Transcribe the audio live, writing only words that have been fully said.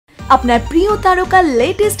আপনার প্রিয় তারকার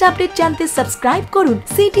লেটেস্ট আপডেট জানতে সাবস্ক্রাইব করুন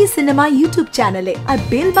সিটি সিনেমা ইউটিউব চ্যানেলে আর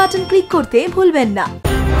বেল বাটন ক্লিক করতে ভুলবেন না।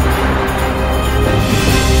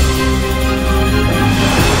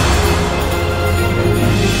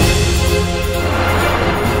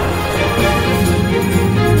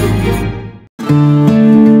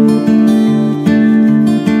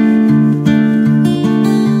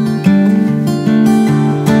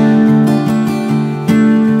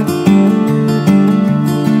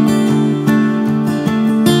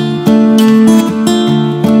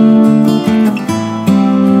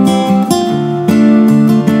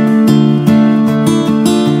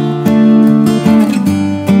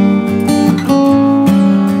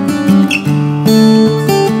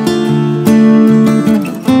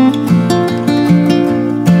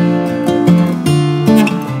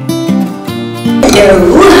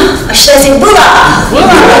 Or should I say Bula?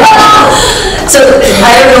 So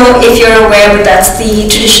I don't know if you're aware, but that's the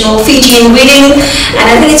traditional Fijian greeting, and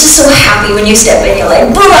I think it's just so happy when you step in. You're like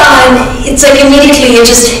Bula, and it's like immediately you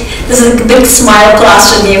just there's a big smile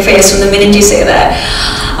plastered in your face from the minute you say that.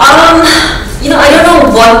 I don't know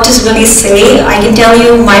what to really say. I can tell you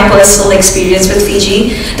my personal experience with Fiji.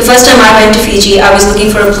 The first time I went to Fiji, I was looking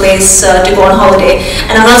for a place to go on holiday.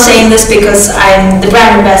 And I'm not saying this because I'm the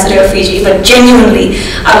brand ambassador of Fiji, but genuinely,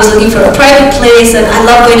 I was looking for a private place, and I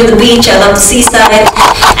love going to the beach, I love the seaside,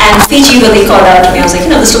 and Fiji really called out to me. I was like,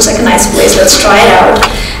 this looks like a nice place, let's try it out.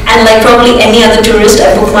 And like probably any other tourist, I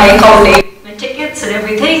booked my accommodation, my tickets and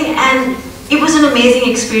everything, and it was an amazing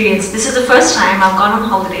experience. This is the first time I've gone on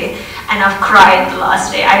holiday and I've cried the last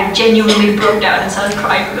day. I genuinely broke down and started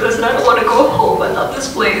crying because I said, I don't want to go home, I love this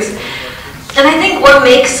place. And I think what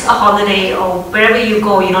makes a holiday, or wherever you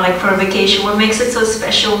go, like for a vacation, what makes it so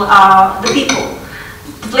special are the people.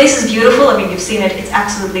 The place is beautiful, I mean you've seen it, it's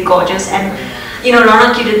absolutely gorgeous, and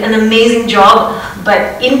Ronak, you did an amazing job, but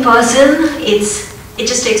in person, it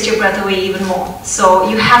just takes your breath away even more. So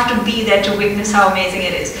you have to be there to witness how amazing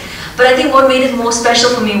it is. But I think what made it more special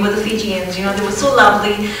for me were the Fijians. They were so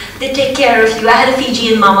lovely. They take care of you. I had a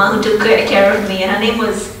Fijian mama who took care of me, and her name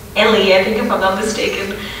was Ellie, I think, if I'm not mistaken.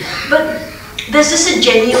 But there's just a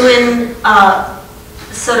genuine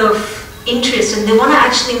sort of interest, and they want to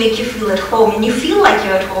actually make you feel at home, and you feel like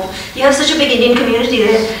you're at home. You have such a big Indian community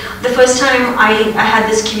there. The first time I had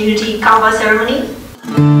this community kava ceremony.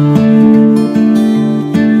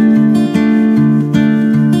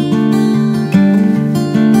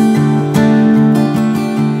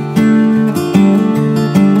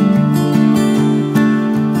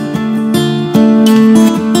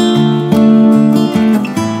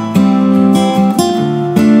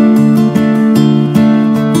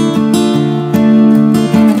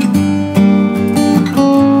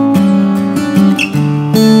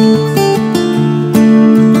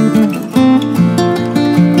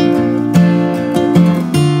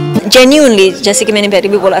 Genuinely, जैसे कि मैंने पहले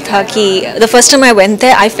भी बोला था कि the first time I went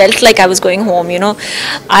there, I felt like I was going home.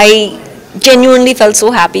 I genuinely felt so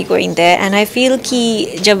happy going there, and I feel कि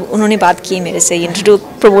जब उन्होंने बात की मेरे से to do a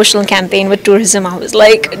promotional campaign with tourism, I was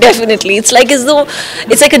like, definitely, it's like as though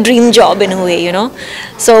it's like a dream job in a way,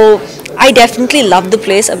 So I definitely love the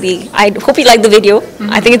place. I hope you like the video.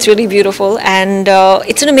 I think it's really beautiful, and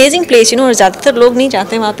it's an amazing place. और ज़्यादातर लोग नहीं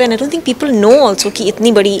जाते हैं वहाँ पे, and I don't think people know also कि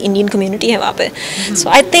इतनी बड़ी Indian community है वहाँ पे. So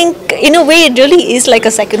I think in a way it really is like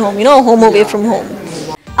a second home, a home away from home.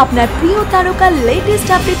 আপনার প্রিয় তারকার লেটেস্ট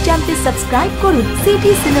আপডেট জানতে সাবস্ক্রাইব করুন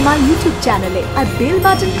সিটি সিনেমা ইউটিউব চ্যানেলে আর বেল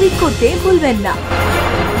বাটন ক্লিক করতে ভুলবেন না।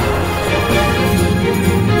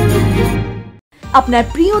 আপনার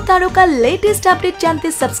প্রিয় তারকার লেটেস্ট আপডেট জানতে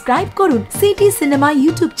সাবস্ক্রাইব করুন সিটি সিনেমা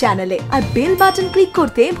ইউটিউব চ্যানেলে আর বেল বাটন ক্লিক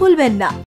করতে ভুলবেন না।